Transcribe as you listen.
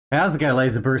How's it going,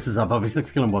 Laser Bruces? I'm Bobby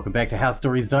Sixkilla and welcome back to How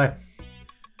Stories Die.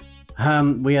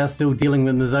 We are still dealing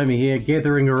with Nozomi here,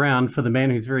 gathering around for the man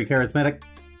who's very charismatic.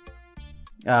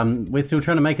 We're still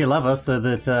trying to make her love us so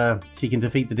that she can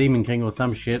defeat the Demon King or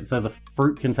some shit, so the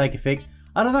fruit can take effect.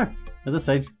 I don't know. At this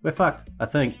stage, we're fucked, I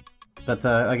think. But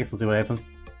I guess we'll see what happens.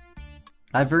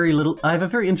 I have a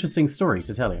very interesting story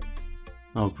to tell you.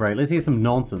 Oh great, let's hear some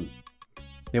nonsense.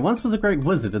 There once was a great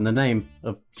wizard in the name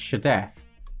of Shadath.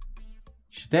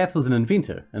 Shadath was an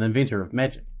inventor of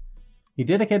magic. He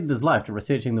dedicated his life to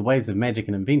researching the ways of magic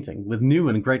and inventing, with new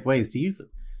and great ways to use it.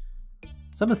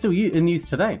 Some are still in use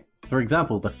today. For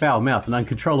example, the foul mouth and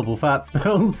uncontrollable fart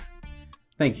spells.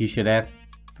 Thank you, Shadath,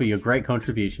 for your great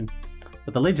contribution.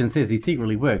 But the legend says he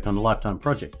secretly worked on a lifetime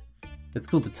project. It's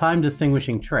called the Time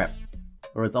Distinguishing Trap,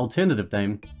 or its alternative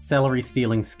name, Salary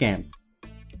Stealing Scam.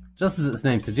 Just as its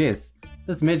name suggests,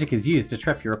 this magic is used to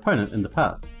trap your opponent in the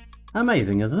past.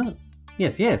 Amazing, isn't it?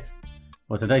 Yes.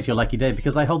 Well, today's your lucky day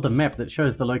because I hold the map that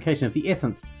shows the location of the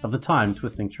essence of the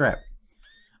time-twisting trap.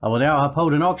 I will now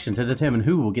uphold an auction to determine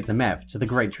who will get the map to the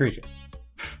great treasure.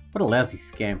 What a lousy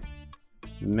scam.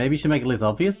 Maybe you should make it less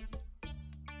obvious?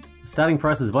 The starting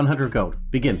price is 100 gold.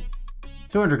 Begin.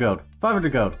 200 gold,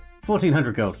 500 gold,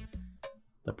 1400 gold.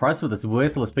 The price for this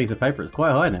worthless piece of paper is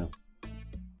quite high now.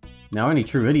 Now only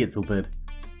true idiots will bid.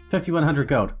 5100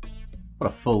 gold.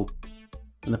 What a fool.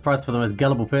 And the price for the most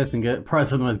gullible person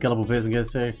goes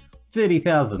to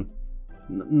 30,000.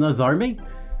 Nozomi?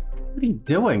 What are you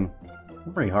doing?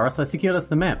 Don't worry, Horace, I secured us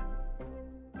the map.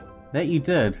 That you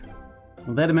did.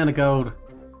 With that amount of gold,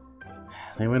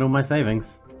 they went all my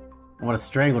savings. I want to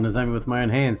strangle Nozomi with my own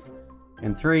hands.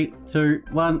 And 3, 2,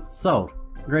 1, sold.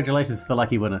 Congratulations to the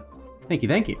lucky winner. Thank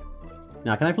you.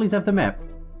 Now, can I please have the map?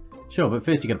 Sure, but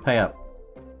first you gotta pay up.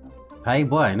 Pay?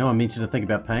 Why? No one mentioned to think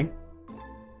about paying.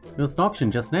 It was an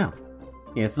auction just now.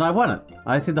 Yes, and I won it.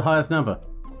 I said the highest number.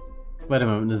 Wait a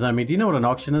moment, Nozomi, do you know what an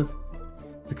auction is?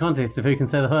 It's a contest of who can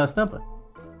say the highest number.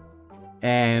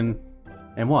 And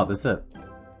what? That's it.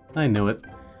 I knew it.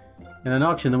 In an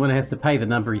auction, the winner has to pay the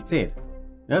number he said.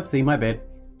 Oopsie, my bad.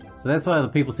 So that's why other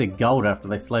people said gold after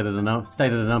they stated a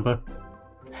number.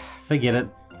 Forget it.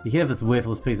 You can have this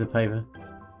worthless piece of paper.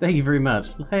 Thank you very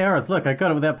much. Hey, Horace, look, I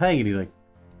got it without paying anything.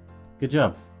 Good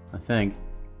job, I think.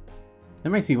 That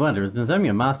makes me wonder, is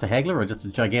Nozomi a master haggler or just a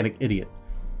gigantic idiot?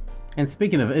 And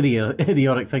speaking of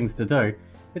idiotic things to do,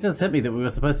 it just hit me that we were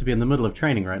supposed to be in the middle of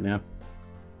training right now.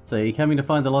 So you coming to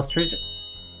find the lost treasure?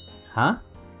 Huh?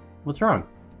 What's wrong?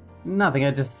 Nothing, I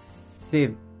just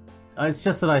said... It's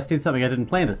just that I said something I didn't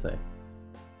plan to say.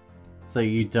 So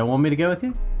you don't want me to go with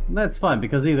you? That's fine,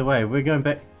 because either way, we're going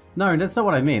back... No, that's not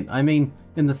what I meant. I mean,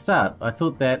 in the start, I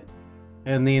thought that...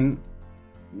 And then...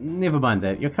 Never mind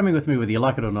that. You're coming with me whether you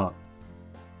like it or not.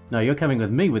 No, you're coming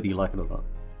with me whether you like it or not.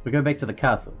 We're going back to the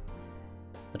castle.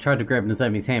 I tried to grab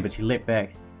Nozomi's hand, but she leapt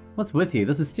back. What's with you?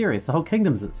 This is serious. The whole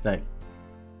kingdom's at stake.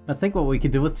 I think what we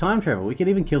could do with time travel. We could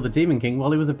even kill the Demon King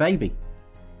while he was a baby.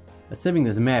 Assuming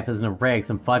this map isn't a rag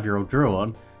some 5-year-old drew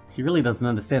on, she really doesn't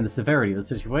understand the severity of the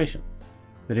situation.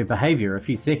 But her behaviour a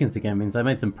few seconds ago means I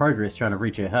made some progress trying to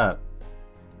reach her heart.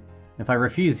 If I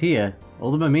refuse here,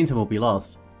 all the momentum will be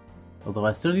lost. Although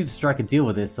I still need to strike a deal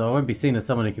with this, so I won't be seen as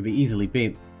someone who can be easily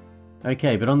bent.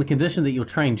 Okay, but on the condition that you'll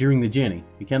train during the journey.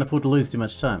 You can't afford to lose too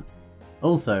much time.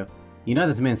 Also, you know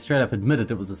this man straight up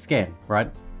admitted it was a scam,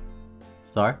 right?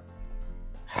 Sorry?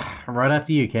 Right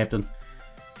after you, Captain.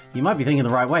 You might be thinking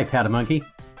the right way, Powder Monkey.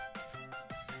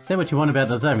 Say what you want about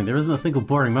Nozomi, there isn't a single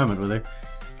boring moment with her.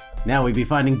 Now we be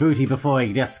finding booty before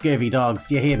you just scurvy dogs,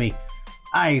 do you hear me?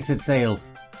 I set sail.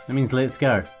 That means let's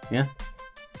go, yeah?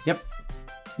 Yep.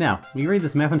 Now, will you read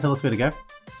this map and tell us where to go?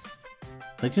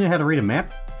 Don't you know how to read a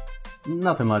map?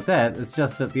 Nothing like that, it's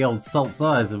just that the old salt's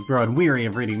eyes have grown weary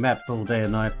of reading maps all day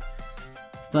and night.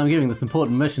 So I'm giving this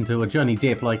important mission to a Johnny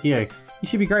Depp like you. You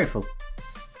should be grateful.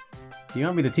 Do you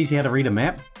want me to teach you how to read a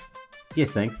map?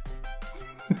 Yes, thanks.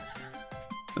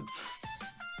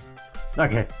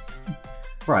 Okay.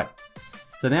 Right.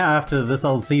 So now after this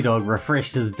old sea dog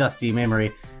refreshed his dusty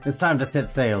memory, it's time to set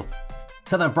sail.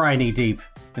 To the briny deep.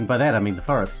 And by that I mean the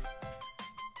forest.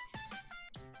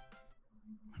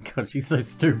 God, she's so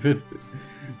stupid.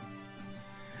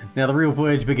 Now the real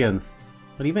voyage begins.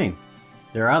 What do you mean?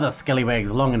 There are other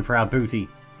scallywags longing for our booty.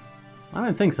 I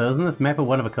don't think so. Isn't this map a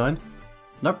one of a kind?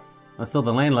 Nope. I saw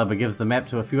the landlubber gives the map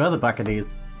to a few other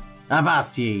buccaneers.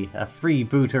 Avast ye! A free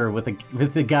booter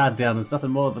with the guard down is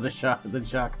nothing more than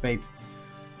shark bait.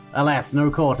 Alas, no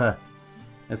quarter.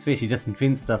 That's where she just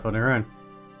invents stuff on her own.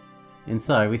 And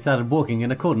so we started walking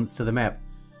in accordance to the map.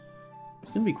 It's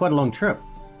going to be quite a long trip.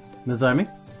 Nozomi?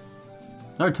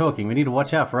 No talking, we need to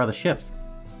watch out for other ships.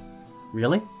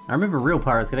 Really? I remember real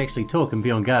pirates could actually talk and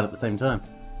be on guard at the same time.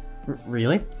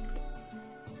 Really?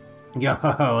 Yo,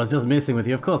 I was just messing with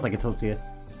you. Of course I could talk to you.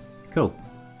 Cool.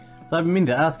 So I've been meaning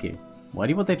to ask you, why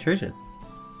do you want that treasure?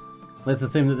 Let's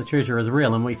assume that the treasure is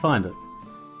real and we find it.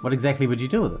 What exactly would you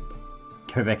do with it?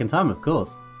 Go back in time, of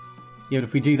course. Yeah, but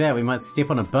if we do that, we might step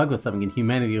on a bug or something and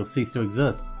humanity will cease to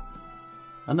exist.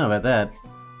 I don't know about that.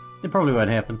 It probably won't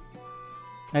happen.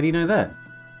 How do you know that?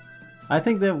 I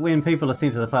think that when people are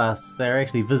sent to the past, they are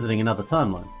actually visiting another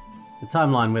timeline. A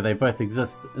timeline where they both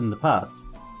exist in the past.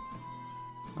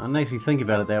 I don't actually think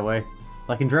about it that way.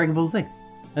 Like in Dragon Ball Z.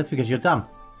 That's because you're dumb.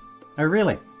 Oh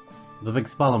really? With a big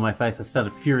smile on my face, I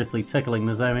started furiously tickling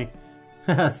Nozomi.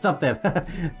 Stop that.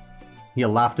 Your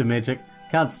laughter magic.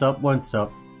 Can't stop, won't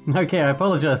stop. Okay, I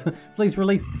apologize. Please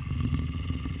release.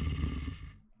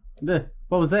 What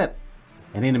was that?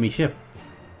 An enemy ship.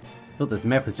 I thought this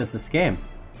map was just a scam.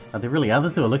 Are there really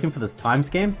others who are looking for this time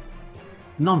scam?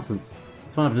 Nonsense.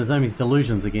 It's one of Nozomi's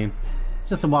delusions again. It's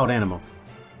just a wild animal.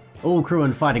 All crew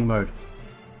in fighting mode.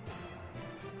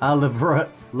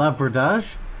 L'abordage?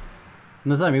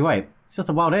 Nozomi, wait. It's just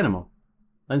a wild animal.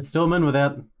 Don't storm in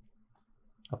without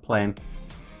a plan.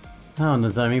 Oh,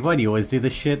 Nozomi, why do you always do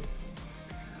this shit?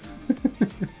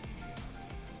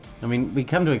 I mean, we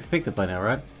come to expect it by now,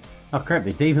 right? Oh crap,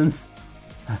 they're demons.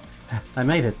 I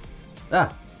made it.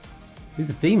 Ah! These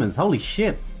are demons, holy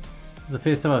shit! This is the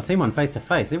first time I've seen one face to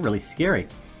face, they're really scary.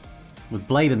 With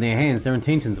blade in their hands, their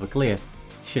intentions were clear.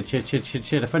 Shit,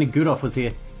 if only Gudolf was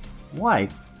here. Why?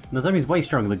 Nozomi's way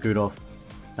stronger than Gudolf.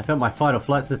 I felt my fight or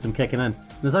flight system kicking in.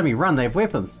 Nozomi, run, they have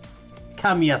weapons!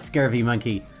 Come here, scurvy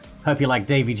monkey! Hope you like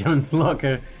Davy Jones'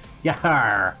 locker.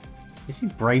 Yahar! Is she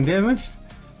brain damaged?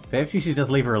 Perhaps you should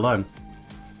just leave her alone.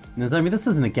 Nozomi, this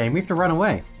isn't a game, we have to run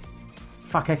away.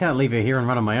 Fuck, I can't leave her here and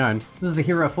run on my own. This is the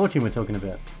hero of fortune we're talking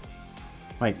about.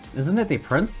 Wait, isn't that their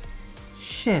prince?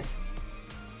 Shit.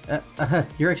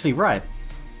 You're actually right.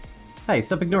 Hey,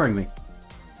 stop ignoring me.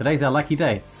 Today's our lucky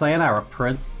day. Sayonara,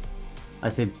 prince. I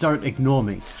said, don't ignore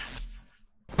me.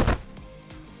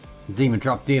 The demon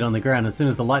dropped dead on the ground as soon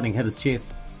as the lightning hit his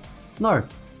chest. No,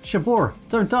 Shabor,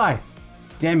 don't die.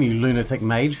 Damn you, lunatic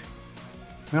mage.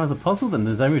 Now, is it possible that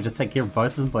Nozomi would just take care of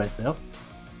both of them by herself?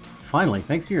 Finally,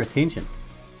 thanks for your attention.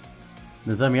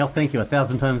 Nozomi, I'll thank you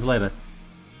 1,000 times later.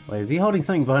 Wait, is he holding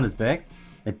something behind his back?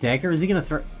 A dagger? Is he gonna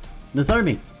throw...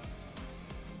 Nozomi!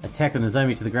 I tackled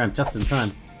Nozomi to the ground just in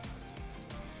time.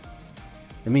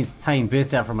 Immense pain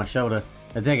burst out from my shoulder,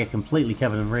 a dagger completely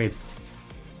covered in red.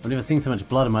 I've never seen so much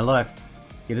blood in my life,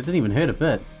 yet it didn't even hurt a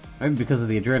bit, maybe because of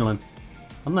the adrenaline.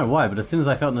 I don't know why, but as soon as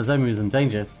I felt Nozomi was in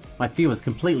danger, my fear was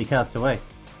completely cast away.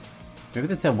 Maybe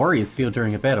that's how warriors feel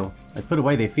during a battle. They put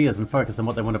away their fears and focus on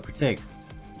what they want to protect.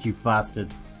 You bastard.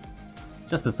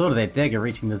 Just the thought of that dagger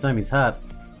reaching Nozomi's heart.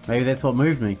 Maybe that's what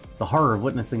moved me, the horror of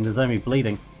witnessing Nozomi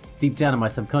bleeding. Deep down in my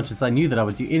subconscious I knew that I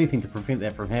would do anything to prevent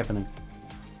that from happening.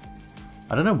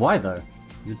 I don't know why though.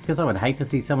 Is it because I would hate to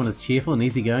see someone as cheerful and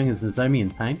easygoing as Nozomi in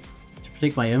pain? To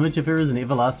protect my image of her as an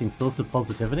everlasting source of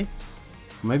positivity?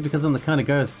 Or maybe because I'm the kind of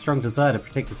guy who has a strong desire to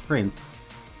protect his friends?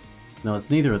 No, it's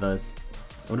neither of those.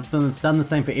 I would have done the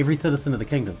same for every citizen of the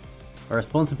kingdom. My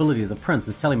responsibility as a prince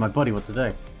is telling my body what to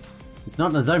do. It's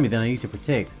not Nozomi that I need to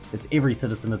protect, it's every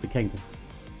citizen of the kingdom.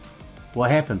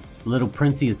 What happened? The little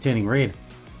princey is turning red.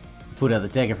 I pulled out the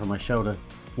dagger from my shoulder.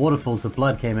 Waterfalls of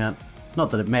blood came out.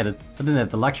 Not that it mattered, I didn't have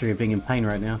the luxury of being in pain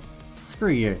right now. Screw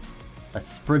you. I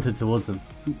sprinted towards him.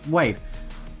 Wait.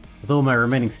 With all my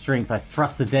remaining strength, I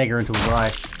thrust the dagger into his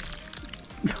eye.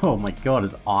 Oh my god,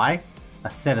 his eye? A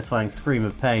satisfying scream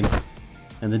of pain.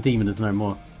 And the demon is no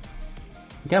more.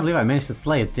 I can't believe I managed to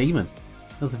slay a demon.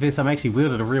 That was the first time I actually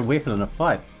wielded a real weapon in a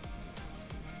fight.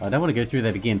 I don't want to go through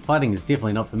that again. Fighting is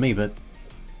definitely not for me, but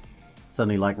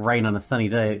suddenly, like rain on a sunny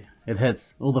day, it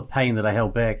hits. All the pain that I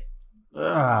held back.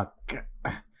 Ugh.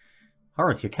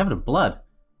 Horace, you're covered in blood.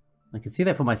 I can see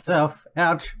that for myself.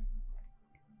 Ouch.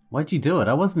 Why'd you do it?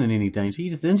 I wasn't in any danger. You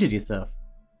just injured yourself.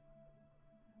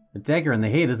 A dagger in the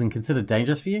head isn't considered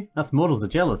dangerous for you? Us mortals are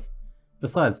jealous.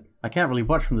 Besides, I can't really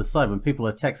watch from the side when people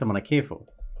attack someone I care for.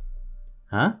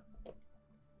 Huh?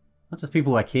 Not just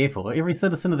people I care for, every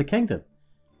citizen of the kingdom.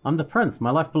 I'm the prince,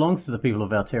 my life belongs to the people of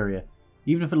Alteria.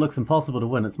 Even if it looks impossible to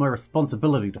win, it's my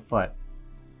responsibility to fight.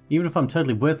 Even if I'm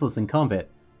totally worthless in combat,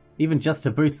 even just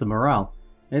to boost the morale,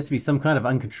 there has to be some kind of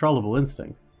uncontrollable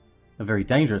instinct. A very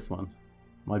dangerous one.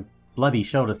 My bloody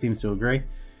shoulder seems to agree.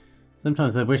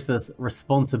 Sometimes I wish this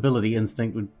responsibility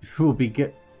instinct would be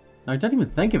good. No, don't even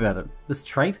think about it. This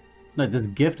trait? No, this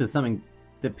gift is something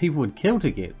that people would kill to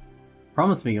get.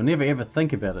 Promise me you'll never ever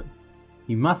think about it.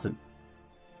 You mustn't.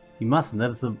 You mustn't.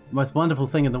 That is the most wonderful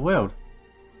thing in the world.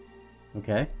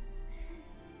 Okay.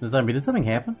 Zombie, did something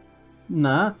happen?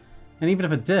 Nah. And even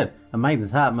if it did, a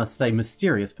maiden's heart must stay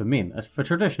mysterious for men, for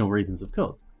traditional reasons, of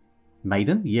course.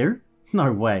 Maiden? You?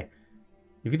 No way.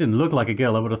 If you didn't look like a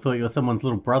girl, I would have thought you were someone's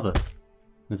little brother.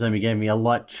 Zombie gave me a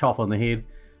light chop on the head.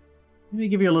 Let me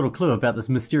give you a little clue about this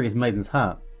mysterious maiden's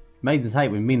heart. Maidens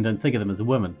hate when men don't think of them as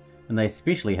women, and they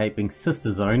especially hate being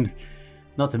sister-zoned.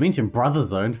 Not to mention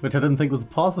brother-zoned, which I didn't think was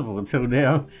possible until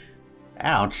now.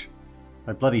 Ouch.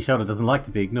 My bloody shoulder doesn't like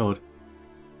to be ignored.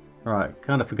 Alright,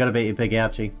 kinda forgot about your big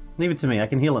ouchie. Leave it to me, I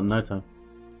can heal it in no time.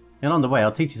 And on the way,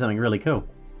 I'll teach you something really cool.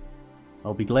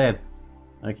 I'll be glad.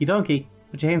 Okie dokie,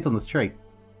 put your hands on this tree.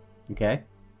 Okay.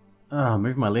 Oh,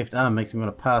 moving my left arm makes me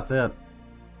want to pass out.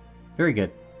 Very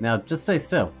good. Now, just stay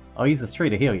still. I'll use this tree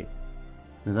to heal you.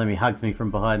 Nozomi hugs me from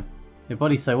behind. Her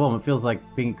body's so warm it feels like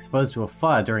being exposed to a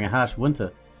fire during a harsh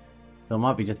winter. Though it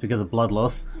might be just because of blood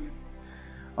loss.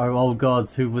 O old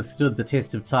gods who withstood the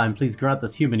test of time, please grant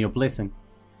this human your blessing.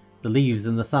 The leaves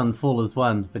and the sun fall as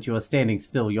one, but you are standing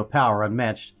still, your power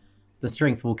unmatched. The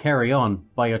strength will carry on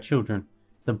by your children,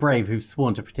 the brave who've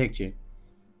sworn to protect you.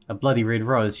 A bloody red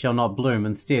rose shall not bloom,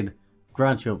 instead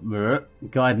grant your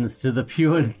guidance to the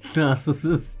pure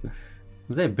narcissus.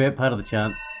 Was that a bad part of the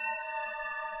chant?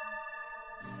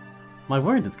 My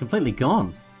wound is completely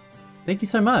gone. Thank you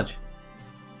so much.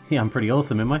 Yeah, I'm pretty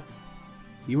awesome, am I?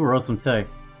 You were awesome too.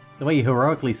 The way you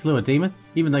heroically slew a demon,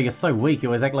 even though you're so weak, you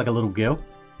always act like a little girl.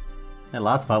 That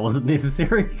last part wasn't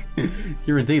necessary.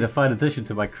 You're indeed a fine addition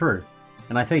to my crew,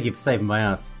 and I thank you for saving my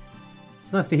ass.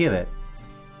 It's nice to hear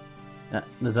that.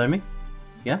 Nozomi?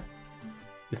 Yeah?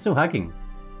 You're still hugging.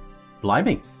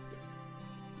 Blimey.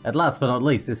 At last but not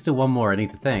least, there's still one more I need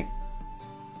to thank.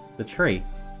 The tree.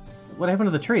 What happened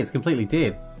to the tree? It's completely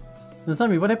dead.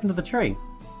 Nozomi, what happened to the tree?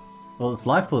 Well, its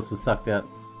life force was sucked out.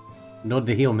 In order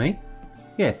to heal me?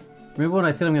 Yes. Remember when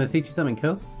I said I'm going to teach you something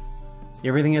cool?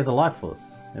 Everything has a life force.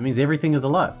 That means everything is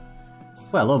alive.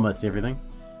 Well, almost everything.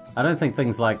 I don't think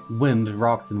things like wind,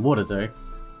 rocks, and water do.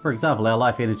 For example, our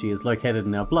life energy is located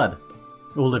in our blood.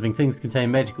 All living things contain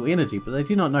magical energy, but they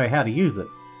do not know how to use it,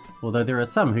 although there are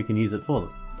some who can use it for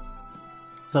them.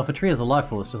 So if a tree has a life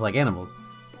force, just like animals,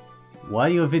 why are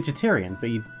you a vegetarian, but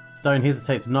you don't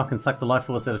hesitate to knock and suck the life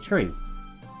force out of trees?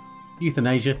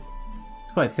 Euthanasia.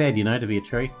 It's quite sad, you know, to be a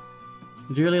tree.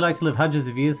 Would you really like to live hundreds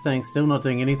of years staying still, not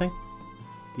doing anything?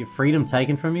 Your freedom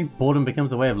taken from you, boredom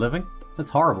becomes a way of living? That's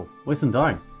horrible, worse than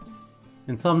dying.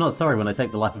 And so I'm not sorry when I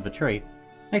take the life of a tree.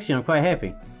 Actually, I'm quite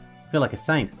happy. I feel like a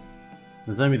saint.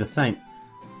 Nozomi the Saint.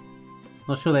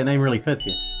 Not sure that name really fits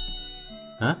you.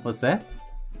 Huh? What's that?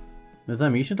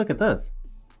 Nozomi, you should look at this.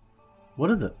 What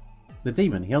is it? The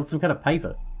demon. He held some kind of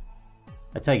paper.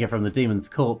 I take it from the demon's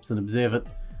corpse and observe it.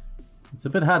 It's a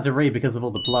bit hard to read because of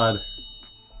all the blood.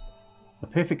 A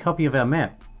perfect copy of our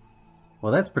map.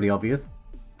 Well, that's pretty obvious.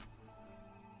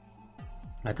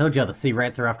 I told you how the sea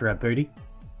rats are after our booty.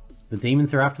 The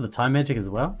demons are after the time magic as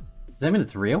well? Does that mean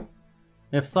it's real?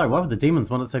 If so, why would the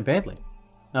demons want it so badly?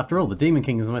 After all, the Demon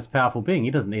King is the most powerful being. He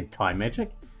doesn't need time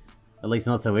magic. At least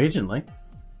not so urgently.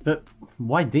 But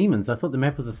why demons? I thought the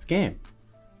map was a scam.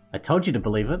 I told you to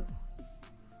believe it.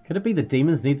 Could it be the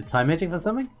demons need the time magic for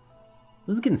something?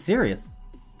 This is getting serious.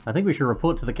 I think we should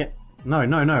report to the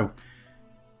No.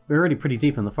 We're already pretty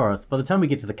deep in the forest. By the time we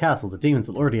get to the castle, the demons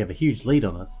will already have a huge lead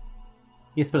on us.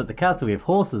 Yes, but at the castle we have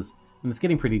horses, and it's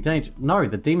getting pretty dangerous. No,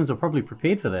 the demons were probably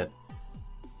prepared for that.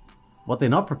 What they're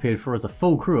not prepared for is a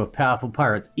full crew of powerful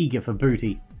pirates eager for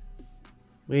booty.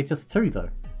 We're just two, though.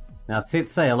 Now set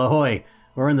sail, ahoy!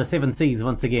 We're in the seven seas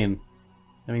once again.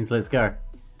 That means let's go.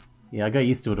 Yeah, I got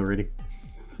used to it already.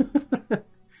 Are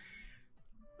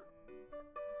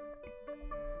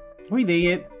we there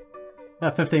yet?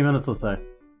 About 15 minutes or so.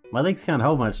 My legs can't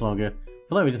hold much longer. I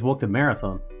feel like we just walked a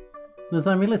marathon.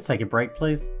 Nozomi, let's take a break,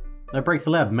 please. No breaks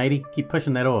allowed, matey. Keep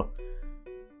pushing that oar.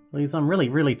 Please, I'm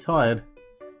really tired.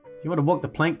 Do you want to walk the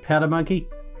plank, powder monkey?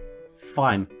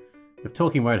 Fine. If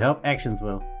talking won't help, actions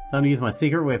will. Time to use my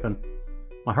secret weapon.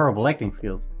 My horrible acting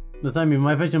skills. Nozomi,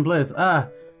 my vision blurs. Ah!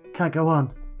 Can't go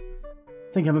on.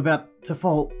 Think I'm about to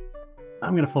fall.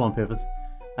 I'm gonna fall on purpose.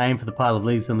 I aim for the pile of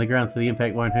leaves on the ground so the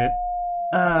impact won't hurt.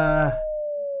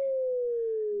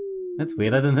 That's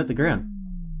weird, I didn't hit the ground.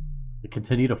 I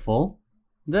continue to fall?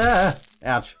 Ah!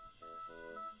 Ouch.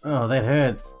 Oh, that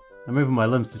hurts. I'm moving my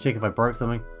limbs to check if I broke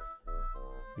something.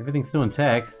 Everything's still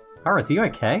intact. Horace, are you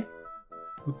okay?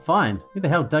 I'm fine. Who the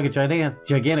hell dug a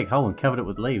gigantic hole and covered it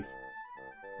with leaves?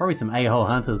 Probably some a-hole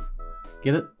hunters.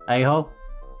 Get it? A-hole?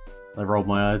 I rolled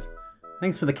my eyes.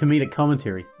 Thanks for the comedic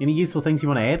commentary. Any useful things you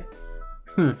want to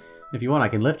add? If you want, I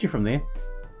can lift you from there.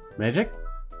 Magic?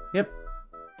 Yep.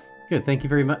 Good, thank you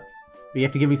very much. But you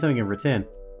have to give me something in return.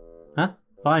 Huh?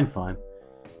 Fine.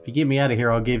 If you get me out of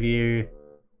here, I'll give you...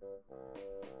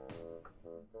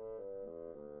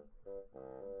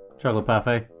 chocolate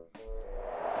parfait.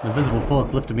 An invisible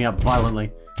force lifted me up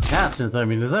violently. Ouch,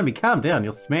 Nozomi. Nozomi, calm down.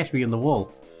 You'll smash me in the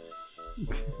wall.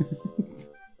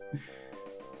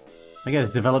 I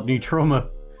guess develop new trauma.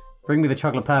 Bring me the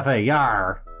chocolate parfait.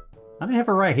 Yar! I don't have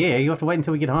it right here. You have to wait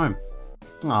until we get home.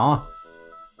 Aww.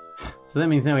 So that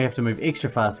means now we have to move extra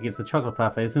fast to get to the chocolate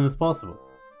parfait as soon as possible.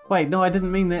 Wait, no, I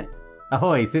didn't mean that.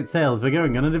 Ahoy, set sails. We're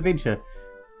going on an adventure.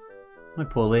 My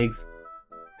poor legs.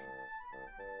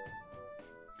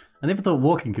 I never thought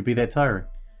walking could be that tiring.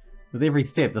 With every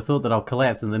step, the thought that I'll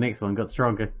collapse in the next one got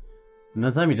stronger. And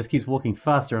Nozomi just keeps walking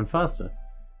faster and faster.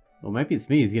 Or maybe it's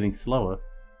me who's getting slower.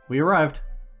 We arrived.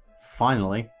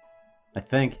 Finally. I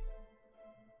think.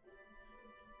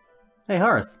 Hey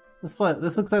Horace, this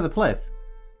looks like the place.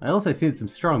 I also sense some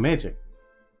strong magic.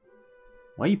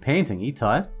 Why are you panting? Are you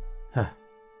tired?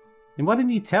 Then why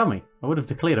didn't you tell me? I would have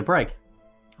declared a break.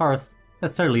 Horace,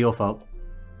 that's totally your fault.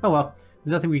 Oh well,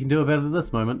 there's nothing we can do about it at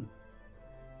this moment.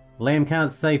 The lamb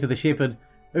can't say to the shepherd,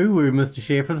 "Ooh, Mr.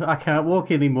 Shepherd, I can't walk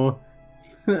anymore,"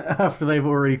 after they've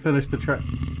already finished the trip.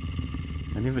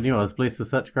 I never knew I was blessed with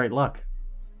such great luck.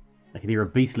 I could hear a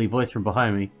beastly voice from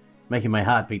behind me, making my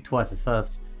heart beat twice as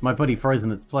fast. My body froze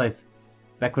in its place.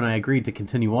 Back when I agreed to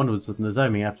continue onwards with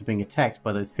Nozomi after being attacked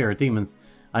by those parademons,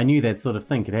 I knew that sort of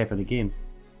thing could happen again.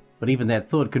 But even that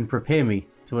thought couldn't prepare me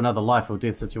to another life or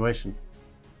death situation.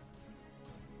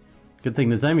 Good thing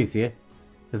Nozomi's here.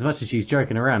 As much as she's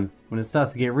joking around, when it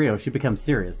starts to get real, she becomes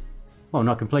serious. Well,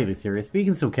 not completely serious, but you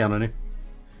can still count on her.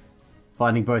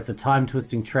 Finding both the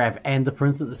time-twisting trap and the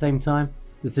prince at the same time,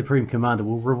 the Supreme Commander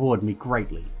will reward me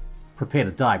greatly. Prepare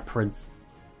to die, Prince.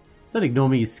 Don't ignore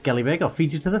me, you scallywag. I'll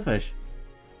feed you to the fish.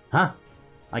 Huh?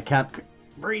 I can't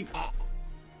breathe.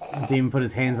 The demon put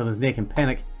his hands on his neck in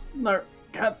panic. No,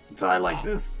 can't die like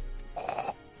this.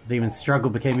 The demon's struggle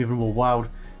became even more wild.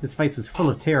 His face was full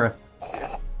of terror.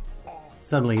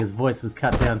 Suddenly his voice was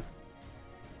cut down.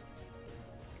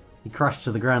 He crushed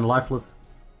to the ground lifeless.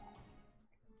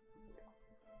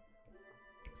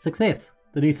 Success!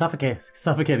 The new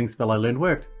suffocating spell I learned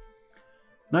worked.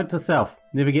 Note to self,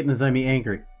 never get Nozomi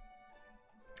angry.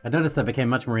 I noticed I became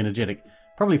much more energetic,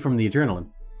 probably from the adrenaline.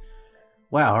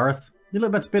 Wow, Horace, you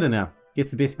look much better now. Guess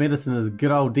the best medicine is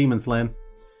good old demon slaying.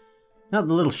 Now that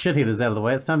the little shithead is out of the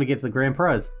way, it's time to get to the grand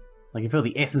prize. I can feel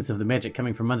the essence of the magic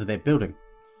coming from under that building.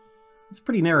 It's a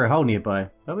pretty narrow hole nearby,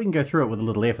 but we can go through it with a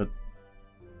little effort.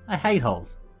 I hate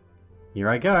holes. Here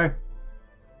I go.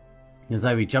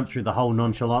 Nozomi jumped through the hole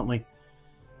nonchalantly.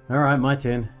 Alright, my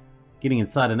turn. Getting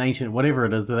inside an ancient whatever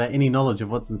it is without any knowledge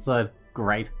of what's inside.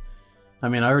 Great. I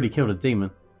mean, I already killed a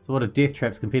demon, so what are death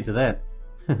traps compared to that?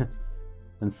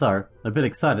 And so, a bit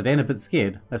excited and a bit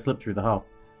scared, I slipped through the hole.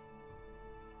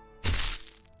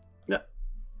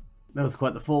 That was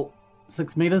quite the fall.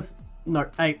 6 meters? No,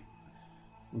 8.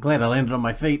 I'm glad I landed on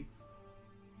my feet.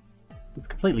 It's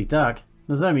completely dark.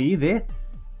 Nozomi, are you there?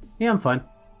 Yeah, I'm fine.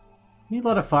 Need a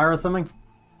lot of fire or something?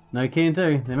 No, can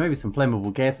do. There may be some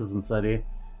flammable gases inside here.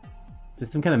 Is there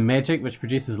some kind of magic which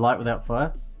produces light without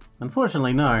fire?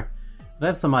 Unfortunately, no. But I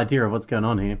have some idea of what's going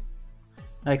on here.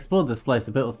 I explored this place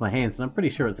a bit with my hands and I'm pretty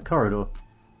sure it's a corridor.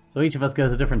 So each of us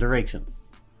goes a different direction.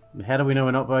 But how do we know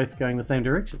we're not both going the same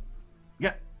direction?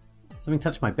 Yeah. Something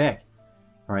touched my back.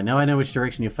 Alright, now I know which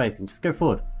direction you're facing. Just go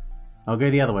forward. I'll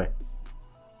go the other way.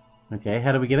 Okay,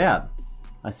 how do we get out?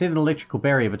 I set an electrical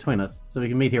barrier between us, so we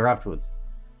can meet here afterwards.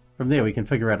 From there we can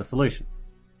figure out a solution.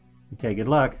 Okay, good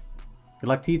luck. Good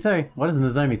luck to you too. Why does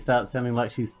Nozomi start sounding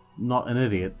like she's not an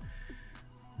idiot?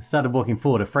 I started walking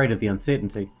forward, afraid of the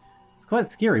uncertainty. It's quite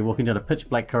scary walking down a pitch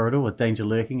black corridor with danger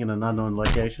lurking in an unknown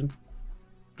location.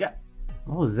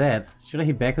 What was that? Should I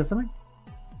head back or something?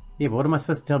 Yeah, but what am I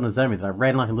supposed to tell Nozomi? That I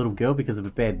ran like a little girl because of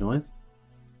a bad noise?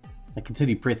 I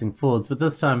continued pressing forwards, but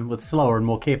this time with slower and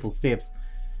more careful steps.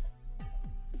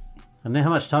 I don't know how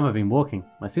much time I've been walking.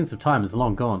 My sense of time is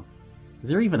long gone. Is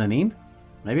there even an end?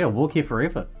 Maybe I'll walk here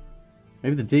forever.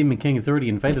 Maybe the Demon King has already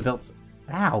invaded else.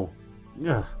 Ow!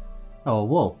 Ugh. Oh, a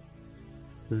wall.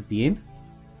 Is it the end?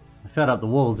 I felt up the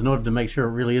walls in order to make sure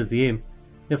it really is the end.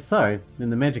 If so, then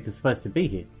the magic is supposed to be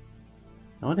here.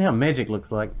 I wonder how magic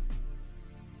looks like.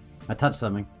 I touched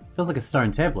something. It feels like a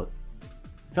stone tablet.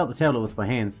 I felt the tablet with my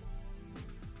hands.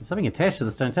 There's something attached to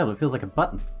the stone tablet. It feels like a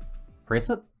button.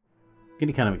 Press it? I'm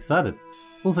getting kind of excited.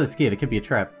 Also scared it could be a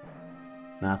trap.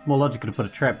 Nah, it's more logical to put a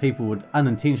trap people would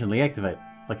unintentionally activate,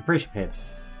 like a pressure pad.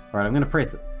 Alright, I'm gonna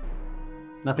press it.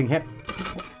 Nothing happened.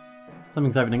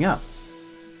 Something's opening up.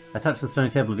 I touched the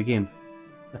stone tablet again.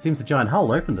 There seems a giant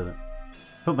hole opened in it.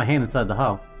 I put my hand inside the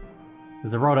hole.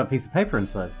 There's a rolled up piece of paper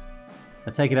inside. I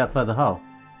take it outside the hole.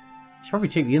 I should probably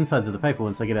check the insides of the paper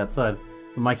once I get outside,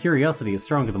 but my curiosity is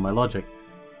stronger than my logic.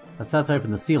 I start to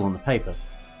open the seal on the paper.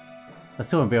 I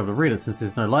still won't be able to read it since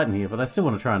there's no light in here, but I still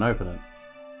want to try and open it.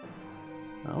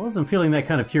 I wasn't feeling that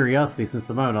kind of curiosity since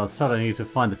the moment I was told I needed to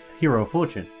find the Hero of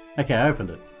Fortune. Okay, I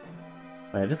opened it.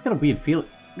 Wait, I just got a weird feeling.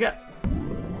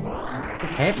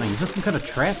 What's happening? Is this some kind of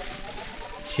trap?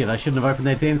 Shit, I shouldn't have opened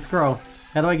that damn scroll.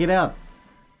 How do I get out?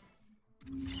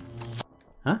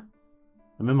 Huh?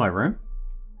 I'm in my room?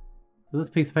 Is this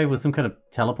piece of paper with some kind of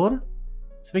teleporter?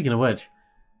 Speaking of which,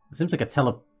 it seems like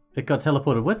it got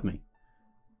teleported with me.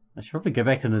 I should probably go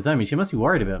back to Nozomi. She must be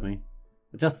worried about me.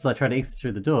 But just as I try to exit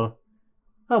through the door...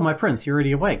 Oh, my prince, you're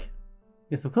already awake.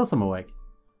 Yes, of course I'm awake.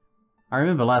 I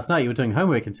remember last night you were doing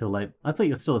homework until late. I thought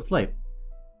you were still asleep.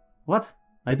 What?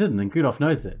 I didn't, and Gudolf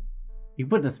knows that. He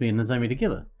witnessed me and Nozomi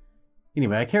together.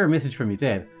 Anyway, I carry a message from your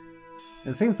dad.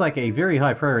 It seems like a very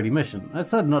high priority mission. I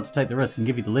decided not to take the risk and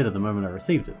give you the letter the moment I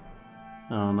received it.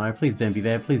 Oh no, please don't be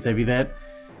that, please don't be that.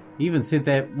 He even said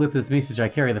that with this message I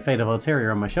carry the fate of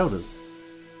Alteria on my shoulders.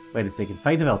 Wait a second,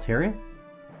 fate of Alteria?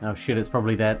 Oh shit, it's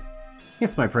probably that.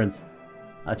 Yes, my prince.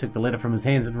 I took the letter from his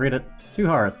hands and read it. To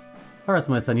Horace. Horace,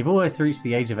 my son, you've always reached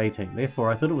the age of 18.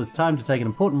 Therefore, I thought it was time to take an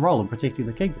important role in protecting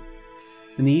the kingdom.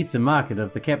 In the eastern market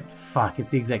of the Fuck,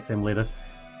 it's the exact same letter.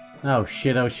 Oh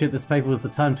shit, this paper was the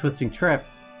time-twisting trap.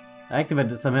 I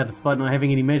activated it somehow despite not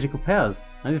having any magical powers.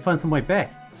 I need to find some way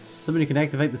back. Somebody who can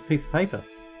activate this piece of paper.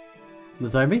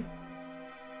 Nozomi?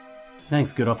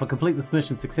 Thanks, Gudolf. I'll complete this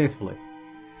mission successfully.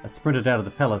 I sprinted out of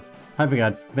the palace, hoping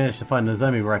I'd managed to find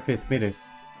Nozomi where I first met her.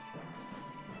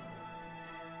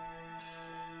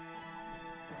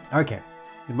 Okay,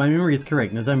 if my memory is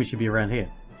correct, Nozomi should be around here.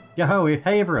 Yo-ho,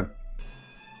 hey everyone!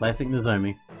 Classic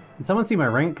Nozomi. Did someone see my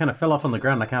ring? It kind of fell off on the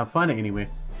ground and I can't find it anywhere.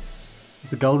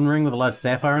 It's a golden ring with a large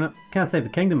sapphire in it. Can't save the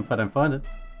kingdom if I don't find it.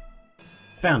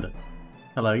 Found it.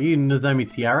 Hello, you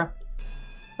Nozomi Tiara?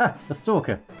 Ah, a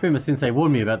stalker. Puma-sensei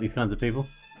warned me about these kinds of people.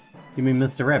 You mean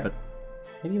Mr. Rabbit?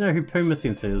 How do you know who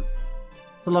Puma-sensei is?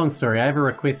 It's a long story, I have a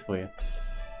request for you.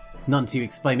 Not until you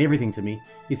explain everything to me.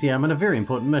 You see, I'm on a very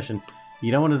important mission.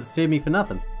 You don't want to disturb me for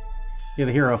nothing. You're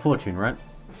the Hero of Fortune, right?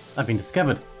 I've been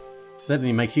discovered. That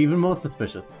only makes you even more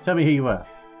suspicious. Tell me who you are.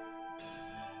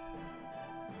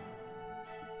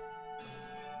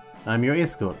 I'm your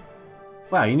escort.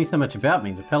 Wow, you knew so much about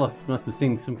me. The palace must have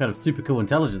seen some kind of super cool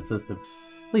intelligence system.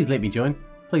 Please let me join.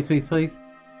 Please, please, please.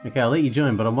 Okay, I'll let you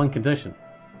join, but on one condition.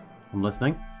 I'm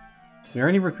listening. We're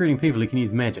only recruiting people who can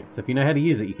use magic, so if you know how to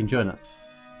use it, you can join us.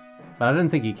 But I don't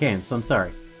think you can, so I'm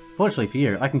sorry. Fortunately for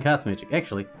you, I can cast magic.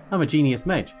 Actually, I'm a genius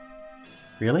mage.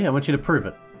 Really? I want you to prove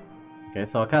it. Okay,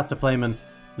 so I'll cast a flame and...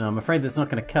 No, I'm afraid that's not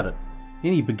going to cut it.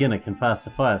 Any beginner can cast a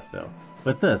fire spell.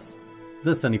 But this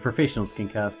only professionals can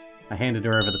cast. I handed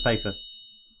her over the paper.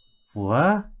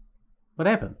 What? What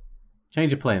happened?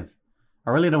 Change your plans.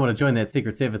 I really don't want to join that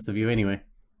secret service of you anyway.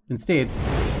 Instead...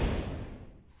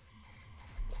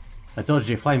 I dodged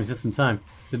your flames just in time.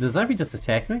 Did Nozomi just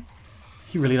attack me?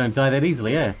 You really don't die that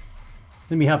easily, eh?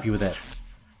 Let me help you with that.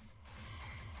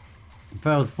 If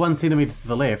I was 1 centimeter to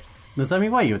the left... Nozomi,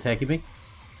 why are you attacking me?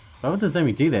 Why would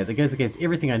Nozomi do that? That goes against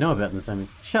everything I know about Nozomi.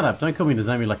 Shut up, don't call me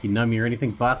Nozomi like you know me or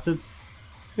anything, bastard.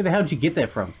 Where the hell did you get that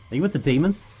from? Are you with the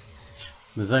demons?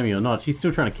 Nozomi or not, she's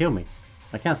still trying to kill me.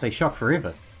 I can't stay shocked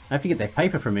forever. I have to get that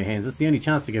paper from her hands, it's the only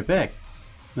chance to go back.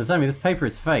 Nozomi, this paper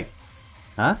is fake.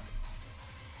 Huh?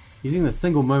 Using the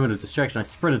single moment of distraction, I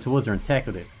sprinted towards her and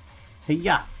tackled her.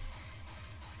 Hey-ya!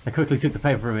 I quickly took the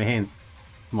paper from her hands.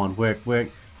 Come on, work, work.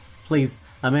 Please,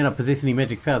 I may not possess any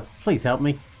magic powers. Please help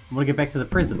me. I want to get back to the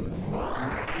prison.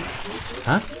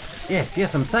 Huh? Yes,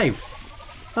 yes, I'm saved.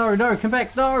 No, no, come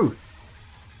back, no!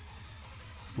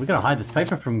 We gotta hide this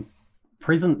paper from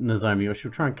prison Nozomi or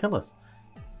she'll try and kill us.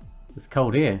 This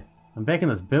cold air. I'm back in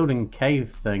this building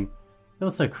cave thing. That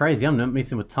was so crazy, I'm not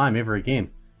messing with time ever again.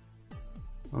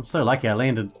 I'm so lucky I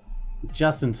landed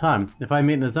just in time. If I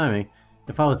met Nozomi,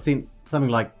 if I was sent something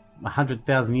like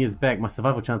 100,000 years back, my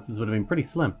survival chances would have been pretty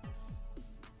slim.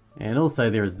 And also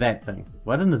there is that thing.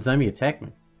 Why did Nozomi attack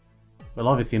me? Well,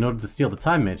 obviously in order to steal the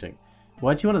time magic.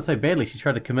 Why'd she want it so badly she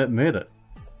tried to commit murder?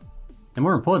 And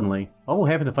more importantly, what will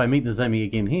happen if I meet Nozomi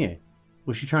again here?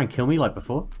 Will she try and kill me like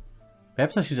before?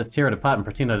 Perhaps I should just tear it apart and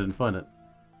pretend I didn't find it.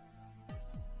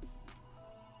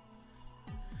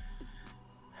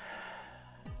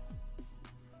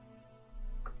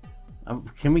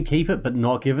 Can we keep it but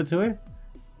not give it to her?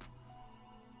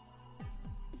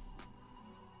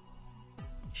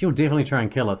 She'll definitely try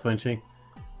and kill us, won't she?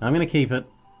 I'm gonna keep it.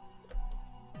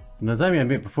 The Nozomi I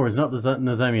met before is not the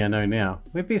Nozomi I know now.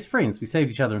 We're best friends. We saved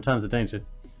each other in times of danger.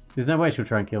 There's no way she'll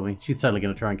try and kill me. She's totally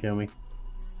gonna try and kill me.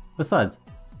 Besides,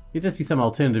 It'd just be some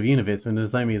alternative universe where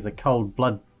Nozomi is a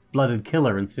cold-blooded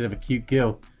killer instead of a cute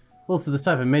girl. Also, this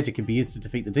type of magic can be used to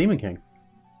defeat the Demon King.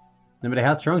 No matter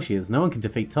how strong she is, no one can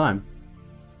defeat time.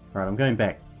 Alright, I'm going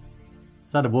back. I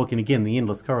started walking again the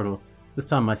endless corridor. This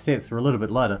time my steps were a little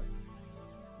bit lighter.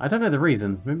 I don't know the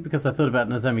reason, maybe because I thought about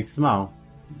Nozomi's smile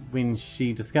when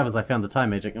she discovers I found the time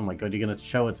magic. Oh my god, you're going to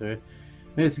show it to her.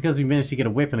 Maybe it's because we managed to get a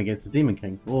weapon against the Demon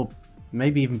King, or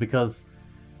maybe even because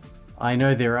I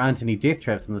know there aren't any death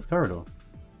traps in this corridor.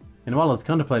 And while I was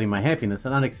contemplating my happiness,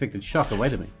 an unexpected shock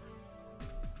awaited me.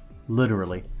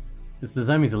 Literally. It's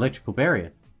Nozomi's electrical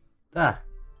barrier. Ah.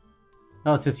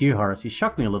 Oh, it's just you, Horace. You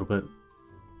shocked me a little bit.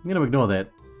 I'm going to ignore that.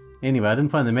 Anyway, I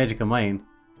didn't find the magic on my end.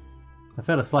 I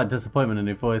felt a slight disappointment in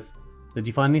her voice. Did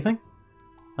you find anything?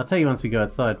 I'll tell you once we go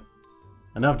outside.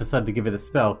 I know I've decided to give her the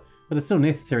spell, but it's still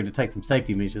necessary to take some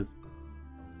safety measures.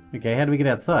 Okay, how do we get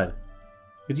outside?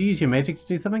 Could you use your magic to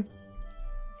do something?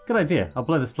 Good idea. I'll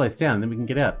blow this place down and then we can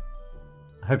get out.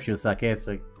 I hope she was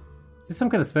sarcastic. Is there some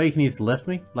kind of spell you can use to lift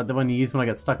me? Like the one you used when I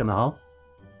got stuck in the hole?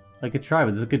 I could try,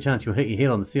 but there's a good chance you'll hit your head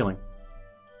on the ceiling.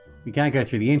 We can't go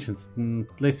through the entrance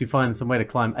unless we find some way to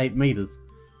climb 8 meters.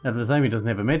 Now if Nozomi doesn't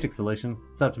have a magic solution,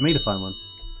 it's up to me to find one.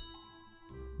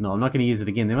 No, I'm not going to use it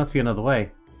again. There must be another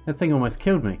way. That thing almost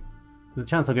killed me. There's a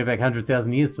chance I'll go back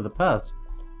 100,000 years to the past.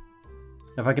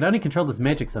 If I could only control this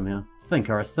magic somehow. Think,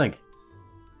 Horace, think.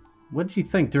 What did you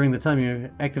think during the time you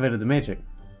activated the magic?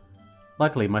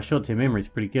 Luckily, my short-term memory is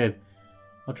pretty good.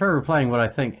 I'll try replaying what I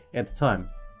think at the time.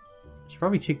 I should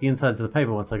probably check the insides of the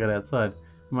paper once I get outside.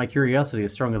 My curiosity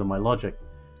is stronger than my logic.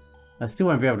 I still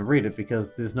won't be able to read it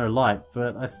because there's no light,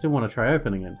 but I still want to try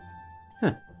opening it.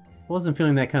 Huh. I wasn't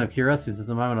feeling that kind of curiosity since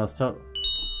the moment I was told...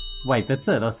 Wait, that's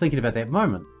it. I was thinking about that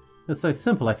moment. It was so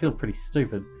simple, I feel pretty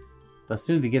stupid. But I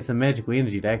still need to get some magical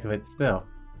energy to activate the spell.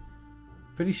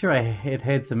 Pretty sure I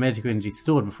had some magical energy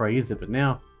stored before I used it, but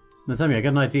now... Nozomi, I got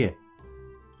an idea.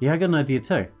 Yeah, I got an idea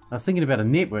too. I was thinking about a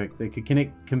network that could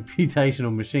connect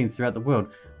computational machines throughout the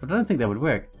world, but I don't think that would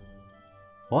work.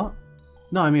 What?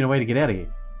 No, I mean a way to get out of here.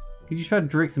 Could you try to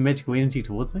direct some magical energy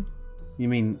towards me? You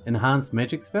mean enhanced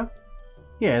magic spell?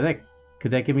 Yeah,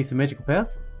 could that give me some magical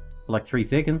powers? For like 3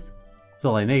 seconds. That's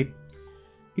all I need.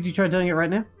 Could you try doing it right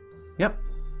now? Yep.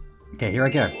 Okay, here I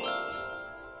go.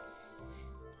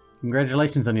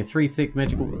 Congratulations on your 3-sec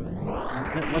magical...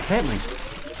 What's happening?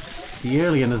 See you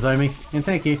earlier, Nozomi, and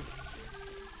thank you.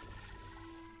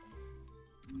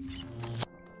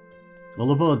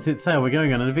 All aboard, set sail, we're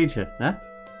going on an adventure, huh?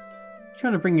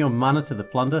 Trying to bring your mana to the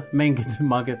plunder?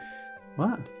 Manga...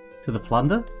 What? To the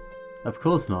plunder? Of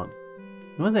course not.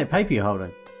 What's that paper you're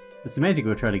holding? It's the magic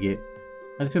we're trying to get.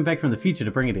 I just went back from the future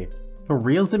to bring it here. For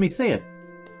reals? Let me see it.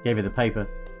 Gave her the paper.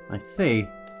 I see.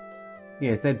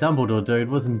 Yes, that Dumbledore dude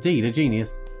was indeed a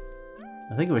genius.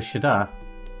 I think it was Shadar.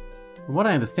 From what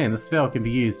I understand, the spell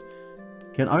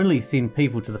can only send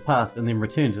people to the past and then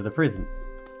return to the present.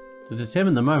 To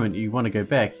determine the moment you want to go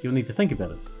back, you'll need to think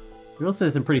about it. There also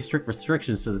some pretty strict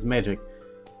restrictions to this magic.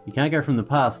 You can't go from the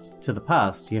past to the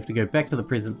past, you have to go back to the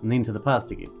present and then to the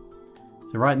past again.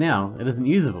 So right now, it isn't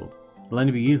usable. It'll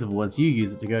only be usable once you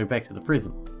use it to go back to the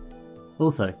present.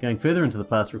 Also, going further into the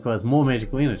past requires more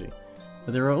magical energy.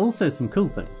 But there are also some cool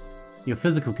things. Your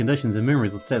physical conditions and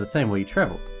memories will stay the same while you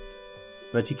travel.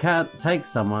 But you can't take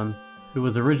someone who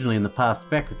was originally in the past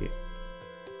back with you.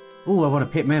 Ooh, I want a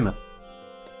pet mammoth.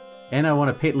 And I want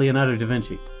a pet Leonardo da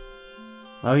Vinci.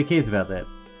 Oh, who cares about that?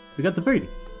 We got the booty.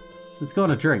 Let's go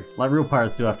on a drink, like real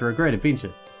pirates do after a great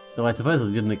adventure. Though I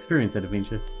supposedly didn't experience that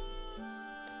adventure.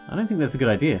 I don't think that's a good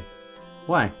idea.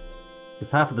 Why?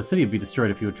 Because half of the city would be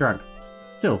destroyed if you were drunk.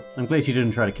 Still, I'm glad you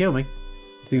didn't try to kill me.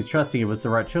 It seems trusting you was the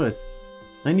right choice.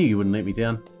 I knew you wouldn't let me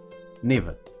down.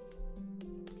 Never.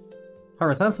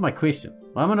 Horace, answer my question.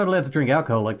 Why am I not allowed to drink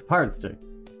alcohol like the pirates do?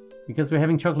 Because we're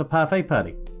having chocolate parfait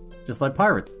party. Just like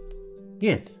pirates.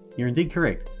 Yes, you're indeed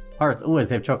correct. Pirates always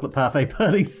have chocolate parfait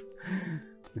parties.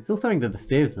 There's still something that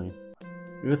disturbs me.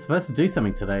 We were supposed to do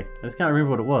something today. I just can't remember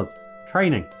what it was.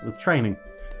 Training. It was training.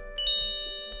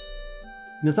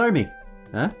 Nozomi!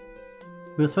 Huh?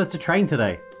 We were supposed to train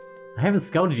today. I haven't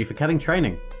scolded you for cutting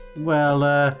training.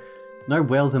 Well, no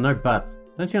wells and no buts.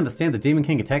 Don't you understand the Demon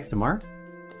King attacks tomorrow?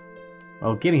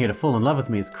 Well, getting her to fall in love with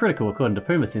me is critical according to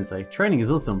Puma-sensei. Training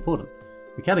is also important.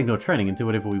 We can't ignore training and do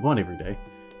whatever we want every day.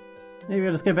 Maybe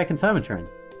I'll just go back in time and train.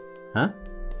 Huh?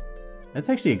 That's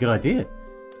actually a good idea.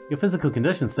 Your physical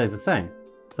condition stays the same.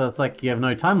 So it's like you have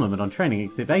no time limit on training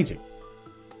except aging.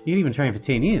 You can even train for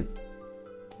 10 years.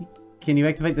 Can you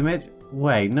activate the magic?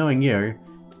 Wait, knowing you,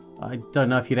 I don't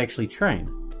know if you'd actually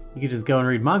train. You could just go and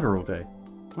read manga all day.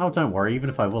 Oh, don't worry, even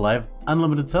if I will, I have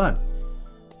unlimited time.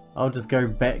 I'll just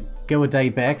go a day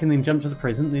back, and then jump to the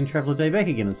present, and then travel a day back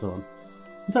again, and so on.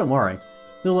 And don't worry,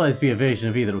 there'll always be a version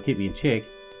of you that'll keep me in check.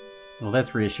 Well,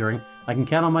 that's reassuring. I can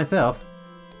count on myself.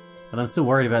 But I'm still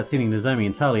worried about sending Nozomi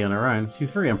entirely on her own.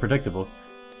 She's very unpredictable.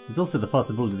 There's also the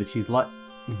possibility that she's like...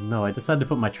 No, I decided to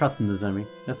put my trust in Nozomi.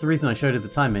 That's the reason I showed her the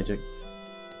time magic.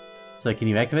 So can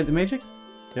you activate the magic?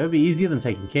 That would be easier than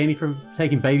taking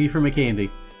baby from a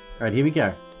candy. Alright, here we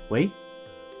go. Wait.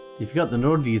 If you got in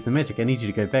order to use the magic, I need you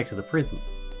to go back to the present.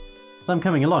 So I'm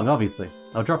coming along, obviously.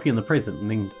 I'll drop you in the present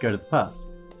and then go to the past.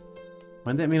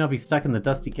 Won't that mean I'll be stuck in the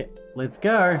dusty Let's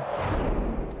go!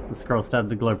 The scroll started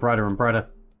to glow brighter and brighter.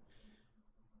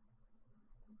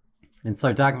 And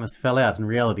so darkness fell out and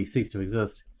reality ceased to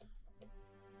exist.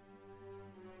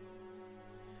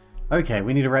 Okay,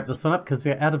 we need to wrap this one up because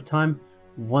we're out of time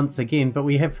once again, but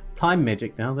we have time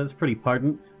magic now. That's pretty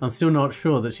potent. I'm still not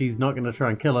sure that she's not going to try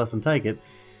and kill us and take it.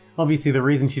 Obviously the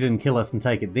reason she didn't kill us and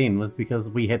take it then was because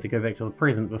we had to go back to the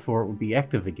present before it would be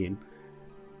active again.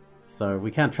 So we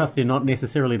can't trust her not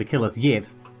necessarily to kill us yet.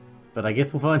 But I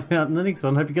guess we'll find out in the next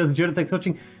one. Hope you guys enjoyed it. Thanks for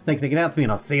watching. Thanks for hanging out with me,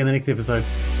 and I'll see you in the next episode.